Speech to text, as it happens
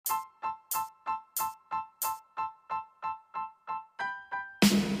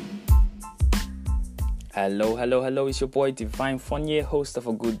Hello, hello, hello. It's your boy Divine Fonye, host of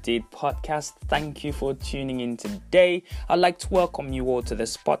A Good Date podcast. Thank you for tuning in today. I'd like to welcome you all to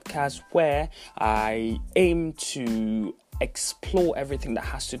this podcast where I aim to explore everything that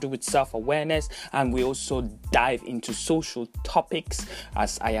has to do with self-awareness, and we also dive into social topics,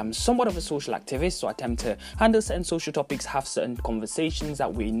 as I am somewhat of a social activist, so I attempt to handle certain social topics, have certain conversations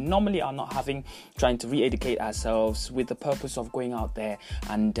that we normally are not having, trying to re-educate ourselves with the purpose of going out there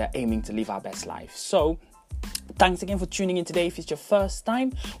and aiming to live our best life. So thanks again for tuning in today. If it's your first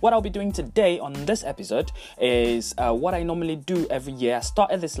time, what I'll be doing today on this episode is what I normally do every year. I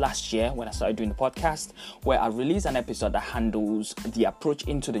started this last year when I started doing the podcast, where I release an episode that handles the approach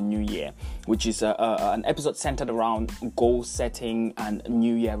into the new year, which is an episode centered around goal setting and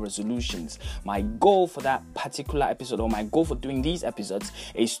New Year resolutions. My goal for that particular episode, or my goal for doing these episodes,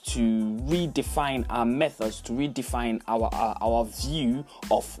 is to redefine our methods, to redefine our view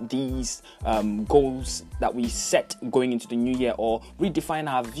of these goals that we set going into the new year, or redefine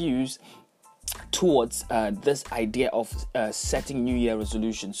our views towards this idea of setting New Year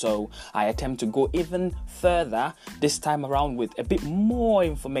resolution. So I attempt to go even further this time around with a bit more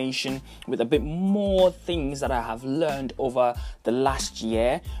information, with a bit more things that I have learned over the last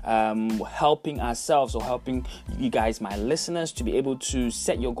year, helping ourselves or helping you guys, my listeners, to be able to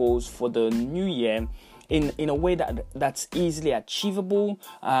set your goals for the new year in a way that's easily achievable,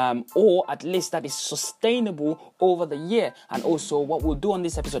 or at least that is sustainable over the year. And also what we'll do on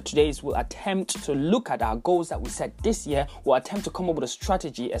this episode today is we'll attempt to look at our goals that we set this year. We'll attempt to come up with a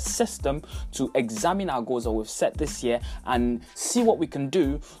strategy, a system to examine our goals that we've set this year and see what we can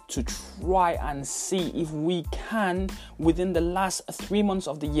do to try and see if we can, within the last 3 months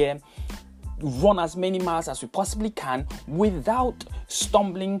of the year, run as many miles as we possibly can without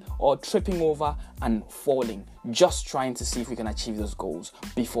stumbling or tripping over and falling, just trying to see if we can achieve those goals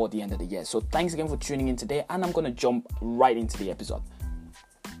before the end of the year. So thanks again for tuning in today, and I'm going to jump right into the episode.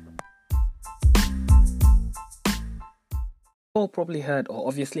 You all probably heard, or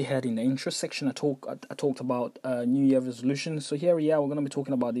obviously heard, in the intro section I talked about New Year resolutions. So here we are, we're going to be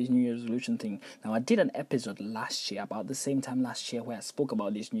talking about this New Year resolution thing. Now, I did an episode last year, about the same time last year, where I spoke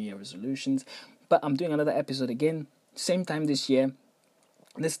about these New Year resolutions, but I'm doing another episode again, same time this year,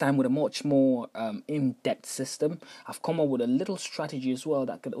 this time with a much more in-depth system. I've come up with a little strategy as well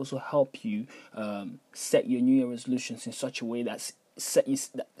that could also help you set your New Year resolutions in such a way that's set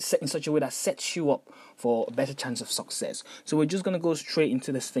in such a way that sets you up for a better chance of success. So we're just going to go straight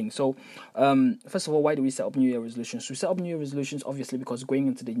into this thing. So first of all, why do we set up New Year resolutions? We set up New Year resolutions obviously because going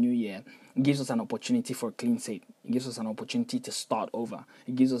into the new year gives us an opportunity for a clean slate. It gives us an opportunity to start over.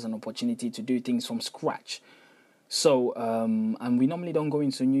 It gives us an opportunity to do things from scratch. So, and we normally don't go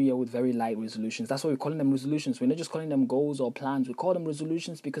into New Year with very light resolutions. That's why we're calling them resolutions. We're not just calling them goals or plans. We call them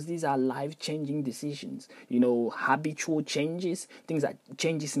resolutions because these are life-changing decisions. Habitual changes, things like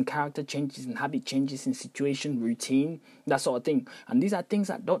changes in character, changes in habit, changes in situation, routine, that sort of thing. And these are things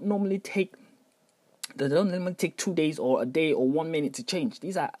that don't normally take 2 days or a day or 1 minute to change.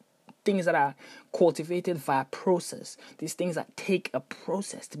 These are things that are cultivated via process. These things that take a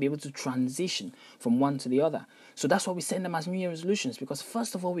process to be able to transition from one to the other. So that's why we send them as New Year resolutions, because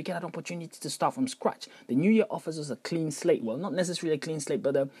first of all, we get an opportunity to start from scratch. The New Year offers us a clean slate. Well, not necessarily a clean slate,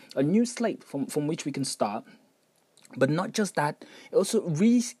 but a new slate from which we can start. But not just that, it also it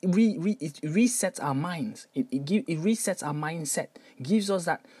resets our minds. It resets our mindset. Gives us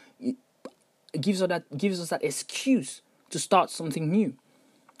that excuse to start something new.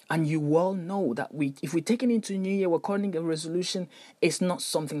 And you well know that if we take it into New Year, we're calling a resolution, it's not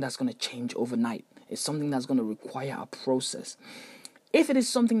something that's going to change overnight. It's something that's going to require a process. If it is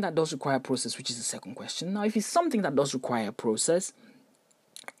something that does require a process, which is the second question. Now, if it's something that does require a process,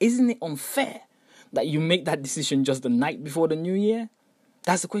 isn't it unfair that you make that decision just the night before the New Year?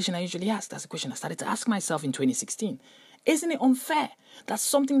 That's the question I usually ask. That's the question I started to ask myself in 2016. Isn't it unfair that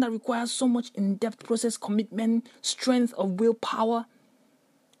something that requires so much in-depth process, commitment, strength of willpower,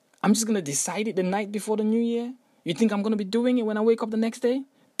 I'm just going to decide it the night before the New Year? You think I'm going to be doing it when I wake up the next day?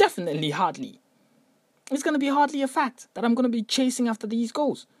 Definitely hardly. It's going to be hardly a fact that I'm going to be chasing after these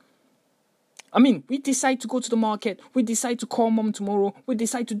goals. I mean, we decide to go to the market, we decide to call mom tomorrow, we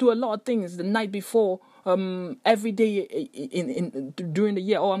decide to do a lot of things the night before, every day during the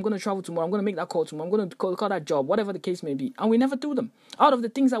year. Oh, I'm going to travel tomorrow, I'm going to make that call tomorrow, I'm going to call that job, whatever the case may be. And we never do them. Out of the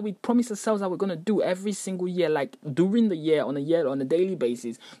things that we promise ourselves that we're going to do every single year, like during the year, on a daily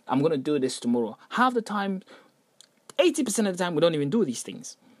basis, I'm going to do this tomorrow. Half the time, 80% of the time, we don't even do these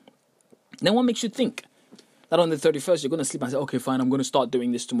things. Then what makes you think that on the 31st, you're going to sleep and say, okay, fine, I'm going to start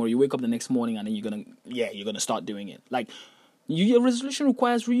doing this tomorrow. You wake up the next morning and then you're going to start doing it. Like, Your resolution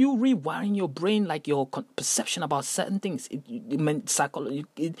requires you rewiring your brain, like your perception about certain things.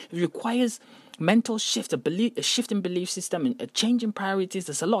 It requires mental shift, a shift in belief system, and a change in priorities.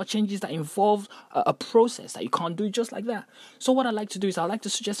 There's a lot of changes that involve a process that you can't do just like that. So what I like to do is I like to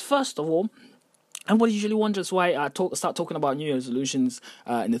suggest, first of all, and what usually wonders why I start talking about New Year resolutions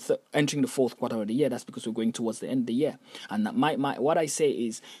in the entering the fourth quarter of the year. That's because we're going towards the end of the year, and that what I say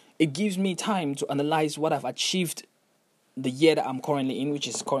is it gives me time to analyze what I've achieved the year that I'm currently in, which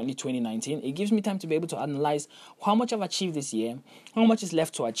is currently 2019. It gives me time to be able to analyze how much I've achieved this year, how much is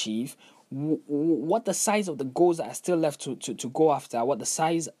left to achieve, what the size of the goals that are still left to go after, what the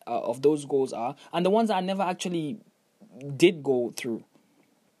size of those goals are, and the ones that I never actually did go through.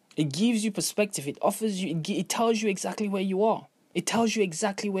 It gives you perspective. It offers you. It tells you exactly where you are. It tells you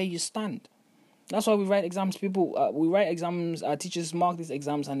exactly where you stand. That's why we write exams. We write exams. Our teachers mark these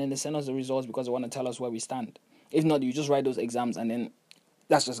exams and then they send us the results because they want to tell us where we stand. If not, you just write those exams and then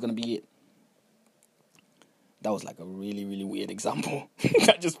that's just going to be it. That was like a really, really weird example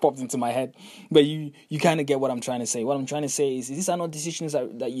that just popped into my head. But you kind of get what I'm trying to say. What I'm trying to say is these are not decisions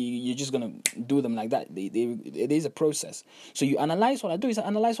that you're just going to do them like that. It is a process. So you analyze. What I do is I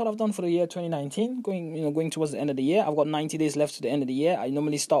analyze what I've done for the year 2019, going towards the end of the year. I've got 90 days left to the end of the year. I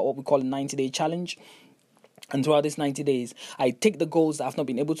normally start what we call a 90-day challenge. And throughout these 90 days, I take the goals that I've not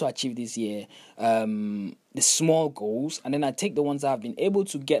been able to achieve this year, the small goals, and then I take the ones that I've been able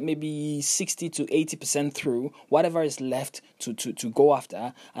to get maybe 60 to 80% through, whatever is left to go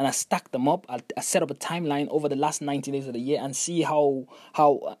after, and I stack them up. I set up a timeline over the last 90 days of the year and see how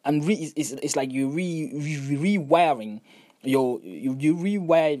it's like you're rewiring. You're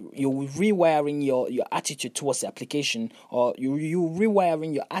rewiring your attitude towards the application, or you're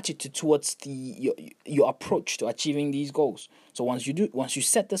rewiring your attitude towards your approach to achieving these goals. So once you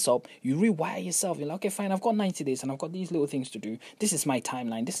set this up, you rewire yourself. You're like, okay, fine, I've got 90 days and I've got these little things to do. This is my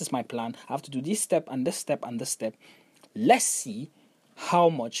timeline. This is my plan. I have to do this step and this step and this step. Let's see how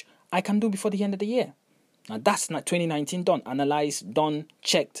much I can do before the end of the year. Now that's not 2019 done. Analyzed, done,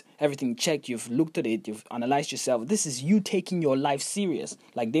 checked, everything checked. You've looked at it, you've analyzed yourself. This is you taking your life serious.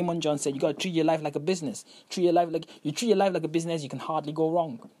 Like Damon John said, you gotta treat your life like a business. Treat your life like a business, you can hardly go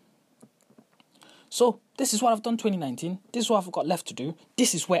wrong. So this is what I've done 2019. This is what I've got left to do.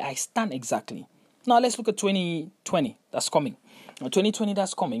 This is where I stand exactly. Now let's look at 2020 that's coming. Now 2020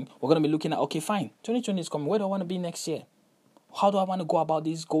 that's coming, we're gonna be looking at, okay, fine, 2020 is coming. Where do I want to be next year? How do I want to go about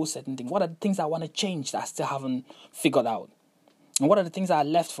these goal setting things? What are the things I want to change that I still haven't figured out? And what are the things that I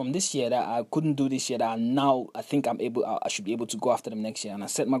left from this year that I couldn't do this year that I think I should be able to go after them next year? And I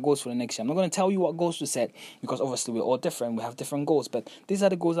set my goals for the next year. I'm not going to tell you what goals to set because obviously we're all different. We have different goals, but these are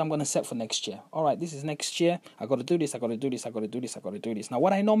the goals I'm going to set for next year. All right, this is next year. I got to do this. I got to do this. I got to do this. I got to do this. Now,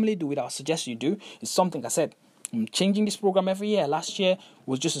 what I normally do, what I suggest you do, is something I said. I'm changing this program every year. Last year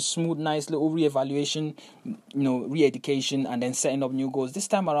was just a smooth, nice little re-evaluation, re-education, and then setting up new goals. This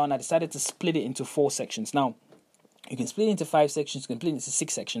time around, I decided to split it into 4 sections. Now, you can split it into 5 sections, you can split it into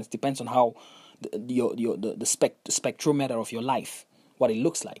 6 sections. Depends on how the spectrometer of your life, what it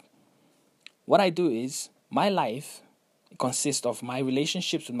looks like. What I do is, my life consists of my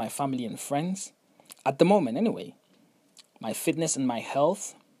relationships with my family and friends, at the moment anyway, my fitness and my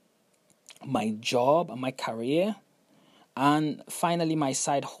health, my job and my career, and finally my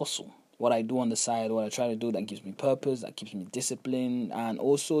side hustle. What I do on the side, what I try to do that gives me purpose, that keeps me disciplined, and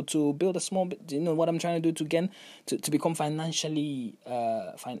also to build a small bit, what I'm trying to do to become financially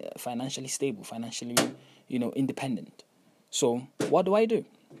stable, financially, independent. So what do I do?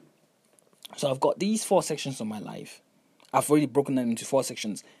 So I've got these 4 sections of my life. I've already broken them into 4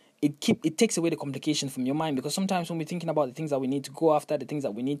 sections. It takes away the complication from your mind, because sometimes when we're thinking about the things that we need to go after, the things that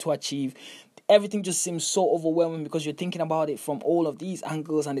we need to achieve, everything just seems so overwhelming because you're thinking about it from all of these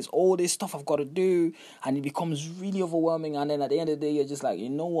angles and it's all this stuff I've got to do, and it becomes really overwhelming. And then at the end of the day, you're just like, you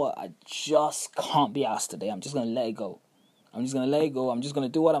know what? I just can't be asked today. I'm just going to let it go. I'm just going to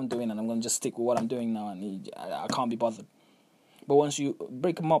do what I'm doing, and I'm going to just stick with what I'm doing now, and I can't be bothered. But once you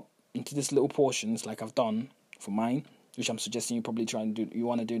break them up into these little portions, like I've done for mine, which I'm suggesting you probably try and do, you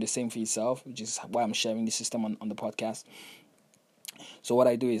want to do the same for yourself, which is why I'm sharing this system on the podcast. So what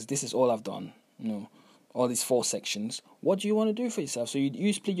I do is, this is all I've done, all these 4 sections. What do you want to do for yourself? So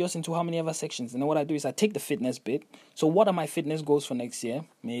you split yours into how many other sections? And then what I do is I take the fitness bit. So what are my fitness goals for next year?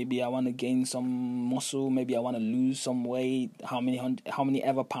 Maybe I want to gain some muscle. Maybe I want to lose some weight. How many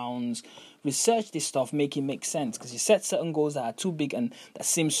ever pounds? Research this stuff, make it make sense. Because you set certain goals that are too big and that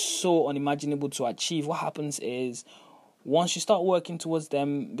seem so unimaginable to achieve. What happens is, once you start working towards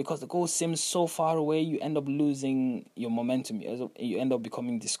them, because the goal seems so far away, you end up losing your momentum. You end up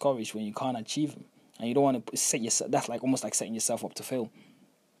becoming discouraged when you can't achieve them. and you don't want to set yourself. That's like almost like setting yourself up to fail.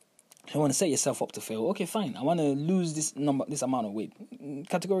 You want to set yourself up to fail. Okay, fine. I want to lose this amount of weight.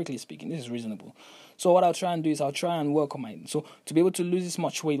 Categorically speaking, this is reasonable. So what I'll try and do is I'll try and work on so to be able to lose this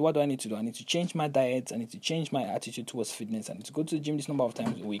much weight, what do I need to do? I need to change my diet. I need to change my attitude towards fitness. I need to go to the gym this number of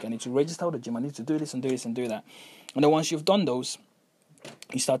times a week. I need to register with the gym. I need to do this and do this and do that. And then once you've done those,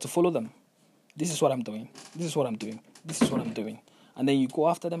 you start to follow them. This is what I'm doing. This is what I'm doing. This is what I'm doing. And then you go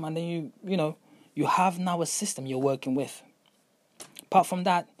after them, and then you have now a system you're working with. Apart from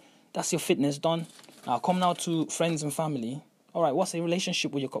that, that's your fitness done. Now come now to friends and family. All right, what's the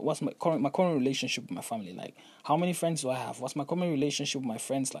relationship with what's my current relationship with my family like? How many friends do I have? What's my current relationship with my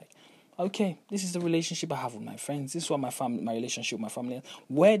friends like? Okay, this is the relationship I have with my friends. This is what my relationship with my family is.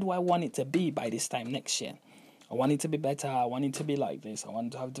 Where do I want it to be by this time next year? I want it to be better. I want it to be like this. I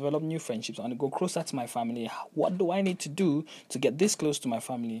want to have developed new friendships. I want to go closer to my family. What do I need to do to get this close to my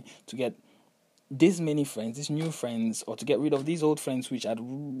family, to get this many friends, these new friends, or to get rid of these old friends which I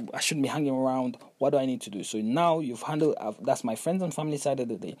shouldn't be hanging around? What do I need to do? So now you've handled, that's my friends and family side of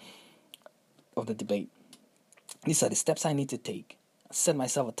the debate. These are the steps I need to take. Set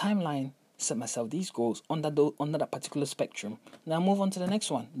myself a timeline, set myself these goals under that particular spectrum. Now move on to the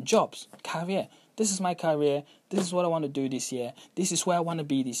next one. Jobs, career. This is my career. This is what I want to do this year. This is where I want to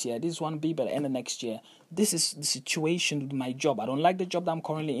be this year. This is what I want to be by the end of next year. This is the situation with my job. I don't like the job that I'm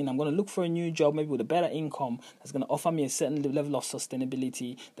currently in. I'm going to look for a new job, maybe with a better income that's going to offer me a certain level of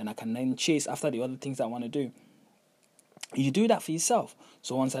sustainability. Then I can then chase after the other things I want to do. You do that for yourself.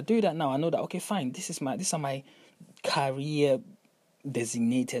 So once I do that now, I know that, okay, fine, these are my career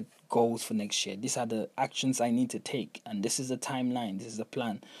designated goals for next year. These are the actions I need to take, and this is the timeline. This is the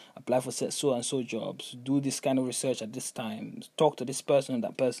plan. Apply for so and so jobs. Do this kind of research at this time. Talk to this person and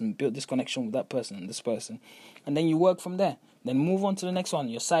that person. Build this connection with that person and this person, and then you work from there. Then move on to the next one,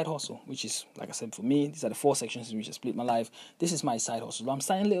 your side hustle, which is, like I said, for me, these are the 4 sections in which I split my life. This is my side hustle. I'm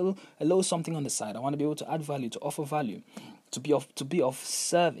starting a little something on the side. I want to be able to add value, to offer value, to be of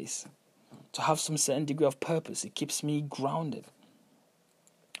service, to have some certain degree of purpose. It keeps me grounded.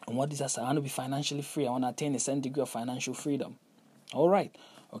 And what is that? I want to be financially free. I want to attain a certain degree of financial freedom. All right.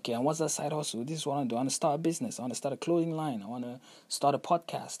 Okay, and what's that side hustle? This is what I do. I want to start a business. I want to start a clothing line. I want to start a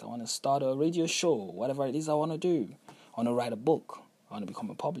podcast. I want to start a radio show. Whatever it is I want to do. I want to write a book. I want to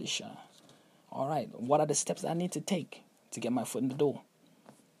become a publisher. All right. What are the steps that I need to take to get my foot in the door?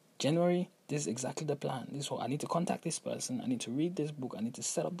 January, this is exactly the plan. This is what I need to contact this person. I need to read this book. I need to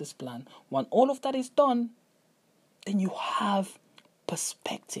set up this plan. When all of that is done, then you have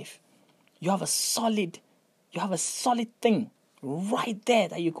perspective. You have a solid thing right there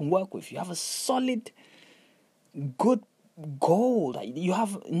that you can work with. You have a solid, good goal that you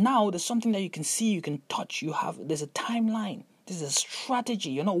have. Now there's something that you can see, you can touch. There's a timeline. There's a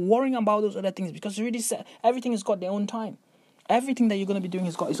strategy. You're not worrying about those other things because you already said everything has got their own time. Everything that you're going to be doing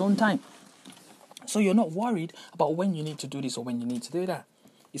has got its own time. So you're not worried about when you need to do this or when you need to do that.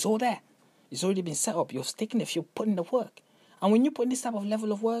 It's all there. It's already been set up. You're sticking it. You're putting the work. And when you put in this type of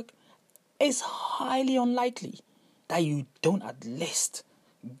level of work, it's highly unlikely that you don't at least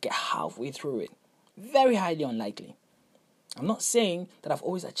get halfway through it. Very highly unlikely. I'm not saying that I've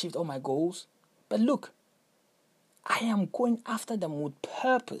always achieved all my goals, but look, I am going after them with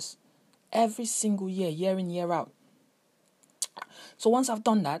purpose every single year, year in, year out. So once I've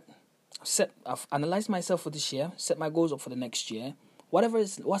done that, I've analyzed myself for this year, set my goals up for the next year.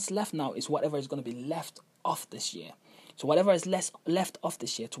 What's left now is whatever is going to be left off this year. So whatever is left off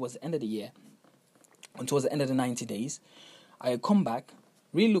this year towards the end of the year, and towards the end of the 90 days, I come back,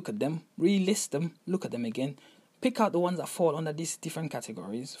 re-look at them, re-list them, look at them again, pick out the ones that fall under these different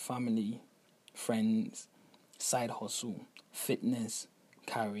categories: family, friends, side hustle, fitness,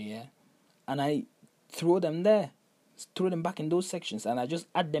 career, and I throw them back in those sections, and I just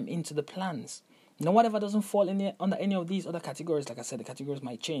add them into the plans. Now, whatever doesn't fall under any of these other categories, like I said, the categories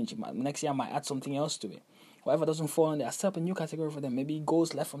might change. Next year, I might add something else to it. Whatever doesn't fall in there, I set up a new category for them. Maybe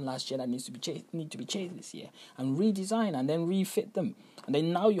goals left from last year that need to be chased this year, and redesign and then refit them. And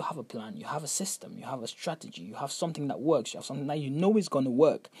then now you have a plan, you have a system, you have a strategy, you have something that works, you have something that you know is going to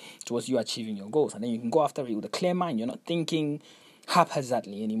work towards you achieving your goals. And then you can go after it with a clear mind. You're not thinking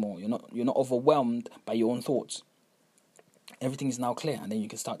haphazardly anymore. You're not overwhelmed by your own thoughts. Everything is now clear, and then you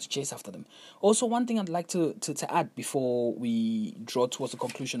can start to chase after them. Also, one thing I'd like to add before we draw towards the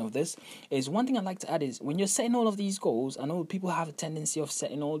conclusion of this is when you're setting all of these goals, I know people have a tendency of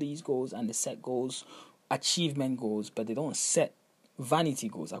setting all these goals, and they set goals, achievement goals, but they don't set vanity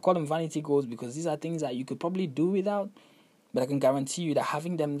goals. I call them vanity goals because these are things that you could probably do without, but I can guarantee you that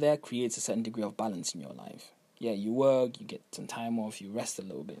having them there creates a certain degree of balance in your life. Yeah, you work, you get some time off, you rest a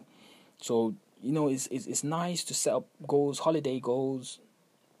little bit. So it's nice to set up goals, holiday goals.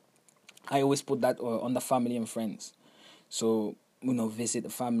 I always put that on the family and friends. So, visit the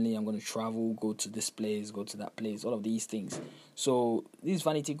family, I'm going to travel, go to this place, go to that place, all of these things. So, these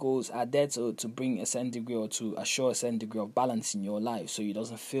vanity goals are there to bring a certain degree, or to assure a certain degree of balance in your life, so it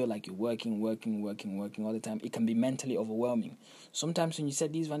doesn't feel like you're working all the time. It can be mentally overwhelming. Sometimes when you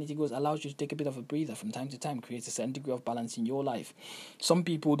set these vanity goals, it allows you to take a bit of a breather from time to time, creates a certain degree of balance in your life. Some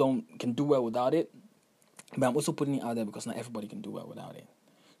people can do well without it, but I'm also putting it out there because not everybody can do well without it.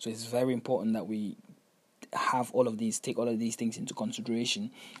 So it's very important that we take all of these things into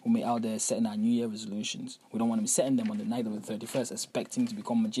consideration when we're out there setting our New Year resolutions. We don't want to be setting them on the night of the 31st, expecting to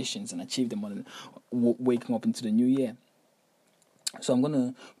become magicians and achieve them on waking up into the new year. So I'm going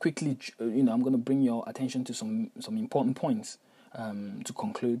to quickly, I'm going to bring your attention to some important points to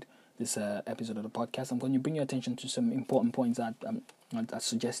conclude this episode of the podcast. I'm going to bring your attention to some important points that I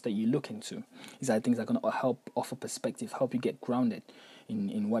suggest that you look into. These are things that are going to help offer perspective, help you get grounded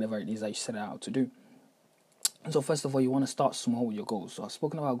in whatever it is that you set out to do. So first of all, you want to start small with your goals. So I've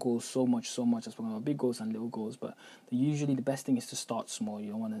spoken about goals so much. I've spoken about big goals and little goals, but usually the best thing is to start small.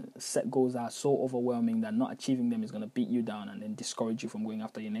 You don't want to set goals that are so overwhelming that not achieving them is going to beat you down and then discourage you from going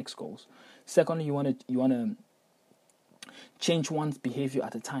after your next goals. Secondly, you want to change one's behavior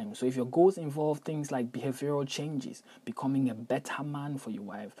at a time. So if your goals involve things like behavioral changes, becoming a better man for your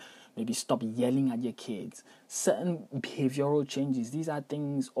wife, maybe stop yelling at your kids, certain behavioral changes, these are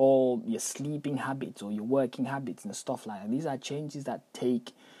things, or your sleeping habits or your working habits and stuff like that. These are changes that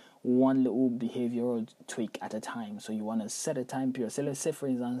take one little behavioral tweak at a time. So you want to set a time period. So let's say, for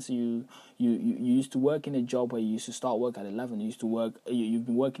instance, you used to work in a job where you used to start work at 11. You've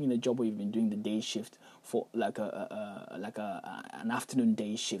been working in a job where you've been doing the day shift for like an afternoon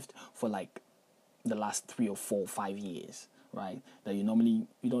day shift for like the last 3 or 4 or 5 years, right? That you normally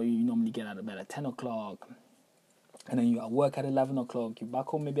get out of bed at 10 o'clock. And then you at work at 11 o'clock, you're back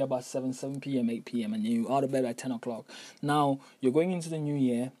home maybe about 7 p.m., 8 p.m., and you're out of bed at 10 o'clock. Now, you're going into the new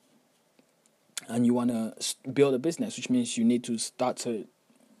year, and you want to build a business, which means you need to start to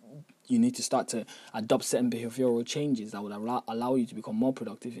adopt certain behavioral changes that would allow you to become more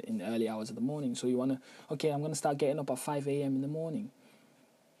productive in the early hours of the morning. So you want to, I'm going to start getting up at 5 a.m. in the morning.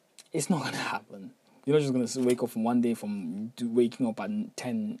 It's not going to happen. You're not just going to wake up from one day from waking up at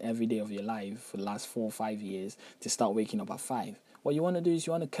 10 every day of your life for the last 4 or 5 years to start waking up at 5. What you want to do is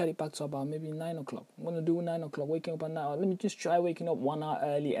you want to cut it back to about maybe 9 o'clock. I'm going to do 9 o'clock, waking up at 9. Let me just try waking up 1 hour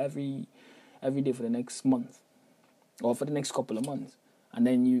early every day for the next month or for the next couple of months. And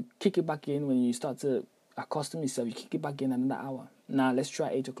then you kick it back in when you start to accustom yourself. You kick it back in another hour. Now let's try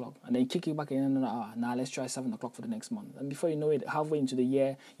 8 o'clock. And then kick it back in another hour. Now let's try 7 o'clock for the next month. And before you know it, halfway into the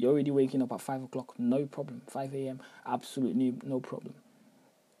year, you're already waking up at 5 o'clock. No problem. 5 a.m. Absolutely no problem.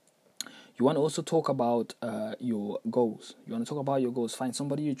 You want to also talk about your goals. Find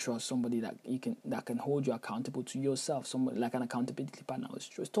somebody you trust, somebody that can hold you accountable to yourself, somebody like an accountability partner.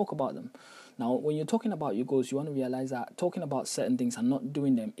 Just talk about them. Now, when you're talking about your goals, you want to realize that talking about certain things and not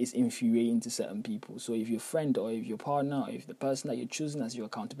doing them is infuriating to certain people. So if your friend or if your partner or if the person that you're choosing as your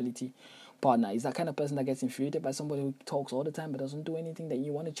accountability partner is that kind of person that gets infuriated by somebody who talks all the time but doesn't do anything, then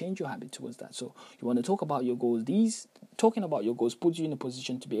you want to change your habit towards that. So you want to talk about your goals. Talking about your goals puts you in a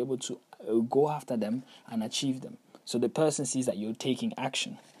position to be able to go after them and achieve them. So the person sees that you're taking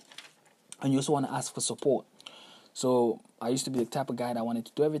action. And you also want to ask for support. So I used to be the type of guy that wanted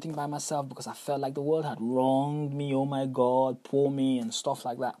to do everything by myself because I felt like the world had wronged me, oh my God, poor me, and stuff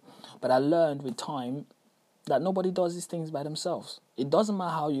like that. But I learned with time that nobody does these things by themselves. It doesn't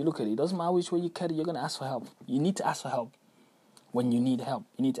matter how you look at it. It doesn't matter which way you cut it. You're going to ask for help. You need to ask for help when you need help.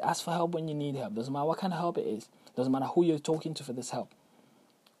 You need to ask for help when you need help. Doesn't matter what kind of help it is. Doesn't matter who you're talking to for this help.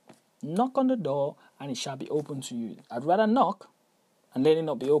 Knock on the door and it shall be open to you. I'd rather knock and let it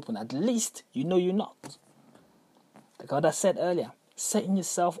not be open. At least you know you knocked. Like what I said earlier, setting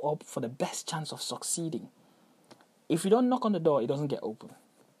yourself up for the best chance of succeeding. If you don't knock on the door, it doesn't get open.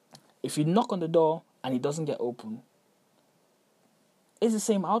 If you knock on the door and it doesn't get open, it's the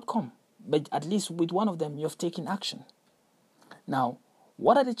same outcome. But at least with one of them, you've taken action. Now,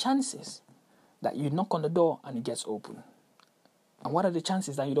 what are the chances that you knock on the door and it gets open? And what are the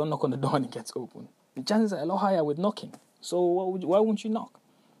chances that you don't knock on the door and it gets open? The chances are a lot higher with knocking. So why won't you knock?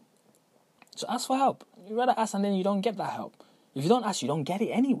 So ask for help. You rather ask and then you don't get that help. If you don't ask, you don't get it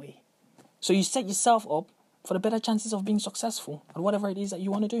anyway. So you set yourself up for the better chances of being successful at whatever it is that you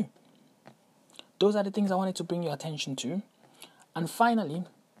want to do. Those are the things I wanted to bring your attention to. And finally,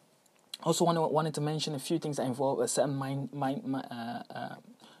 also wanted to mention a few things that involve a certain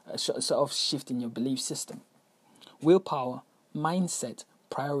sort of shift in your belief system. Willpower, mindset,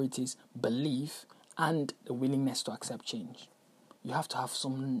 priorities, belief, and the willingness to accept change. You have to have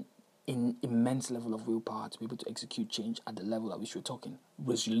some immense level of willpower to be able to execute change at the level at which we're talking,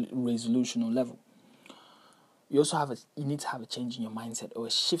 resolutional level. You need to have a change in your mindset, or a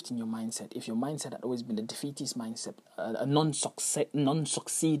shift in your mindset. If your mindset had always been a defeatist mindset, a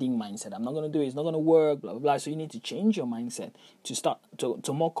non-succeeding mindset, I'm not going to do it, it's not going to work, blah, blah, blah. So you need to change your mindset to start to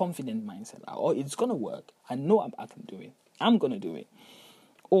a more confident mindset. Oh, it's going to work. I know I can do it. I'm going to do it.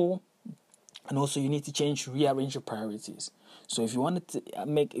 And also you need to rearrange your priorities. So if you want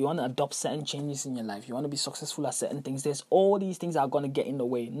to adopt certain changes in your life, you want to be successful at certain things, there's all these things that are going to get in the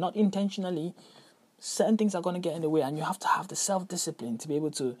way, not intentionally. Certain things are going to get in the way, and you have to have the self-discipline to be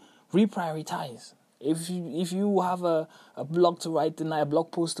able to reprioritize. If you have a blog to write tonight, a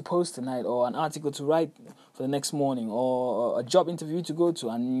blog post to post tonight, or an article to write for the next morning, or a job interview to go to,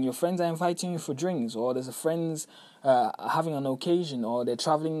 and your friends are inviting you for drinks, or there's a friends having an occasion, or they're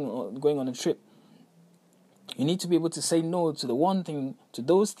traveling or going on a trip, you need to be able to say no to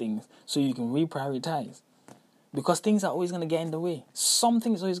those things so you can reprioritize. Because things are always going to get in the way.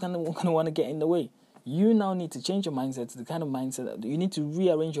 Something is always going to want to get in the way. You now need to change your mindset to the kind of mindset that you need to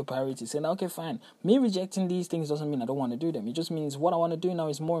rearrange your priorities. Saying, okay, fine. Me rejecting these things doesn't mean I don't want to do them. It just means what I want to do now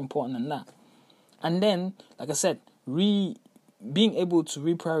is more important than that. And then, like I said, being able to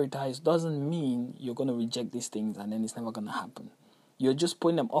reprioritize doesn't mean you're going to reject these things and then it's never going to happen. You're just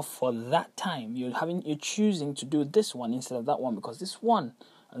putting them off for that time. You're choosing to do this one instead of that one because this one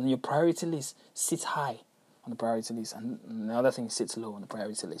and your priority list sits high on the priority list and the other thing sits low on the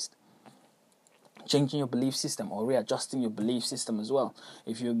priority list. Changing your belief system or readjusting your belief system as well.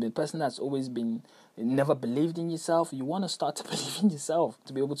 If you're the person that's never believed in yourself, you want to start to believe in yourself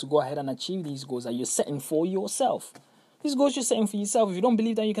to be able to go ahead and achieve these goals that you're setting for yourself. These goals you're setting for yourself, if you don't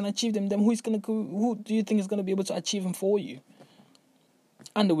believe that you can achieve them, then who do you think is going to be able to achieve them for you?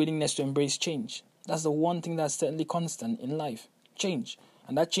 And the willingness to embrace change. That's the one thing that's certainly constant in life. Change.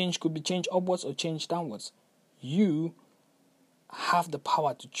 And that change could be change upwards or change downwards. You have the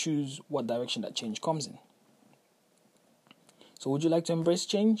power to choose what direction that change comes in. So would you like to embrace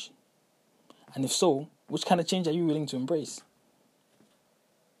change? And if so, which kind of change are you willing to embrace?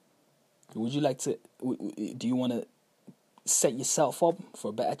 Do you want to set yourself up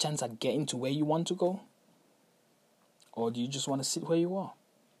for a better chance at getting to where you want to go? Or do you just want to sit where you are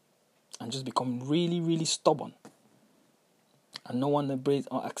and just become really, really stubborn and no one embrace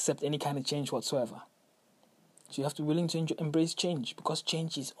or accept any kind of change whatsoever? So you have to be willing to embrace change because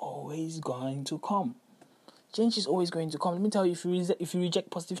change is always going to come. Change is always going to come. Let me tell you, if you reject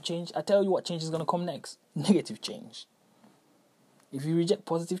positive change, I tell you what change is going to come next. Negative change. If you reject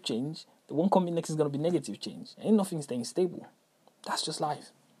positive change, the one coming next is going to be negative change. Ain't nothing staying stable. That's just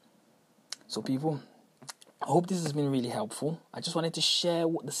life. So people, I hope this has been really helpful. I just wanted to share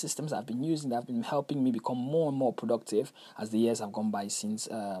what the systems I've been using that have been helping me become more and more productive as the years have gone by since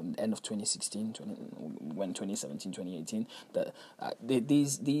the end of 2016, 2017, 2018.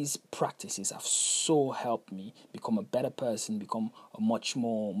 These practices have so helped me become a better person, become a much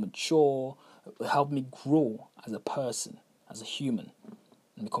more mature, helped me grow as a person, as a human,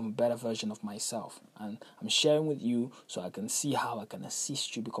 and become a better version of myself. And I'm sharing with you so I can see how I can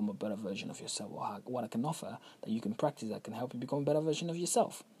assist you become a better version of yourself, or what I can offer that you can practice that can help you become a better version of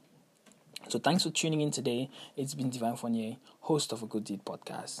yourself. So thanks for tuning in today. It's been Divine Fournier, host of A Good Deed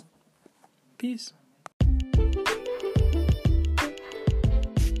Podcast. Peace.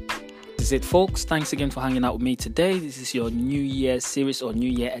 This is it, folks. Thanks again for hanging out with me today. This is your New Year series or New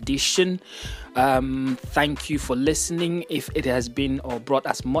Year edition. Thank you for listening. If it has been or brought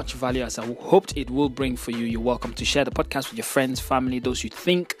as much value as I hoped it will bring for you, you're welcome to share the podcast with your friends, family, those you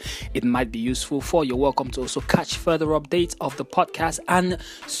think it might be useful for. You're welcome to also catch further updates of the podcast and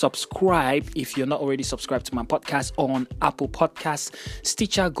subscribe if you're not already subscribed to my podcast on Apple Podcasts,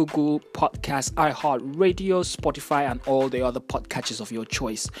 Stitcher, Google Podcasts, iHeartRadio, Spotify, and all the other podcatchers of your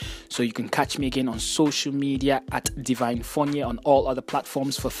choice. So you can catch me again on social media at Divine Fournier on all other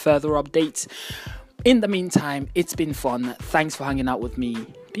platforms for further updates. In the meantime, it's been fun. Thanks for hanging out with me.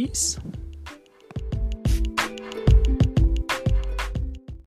 Peace.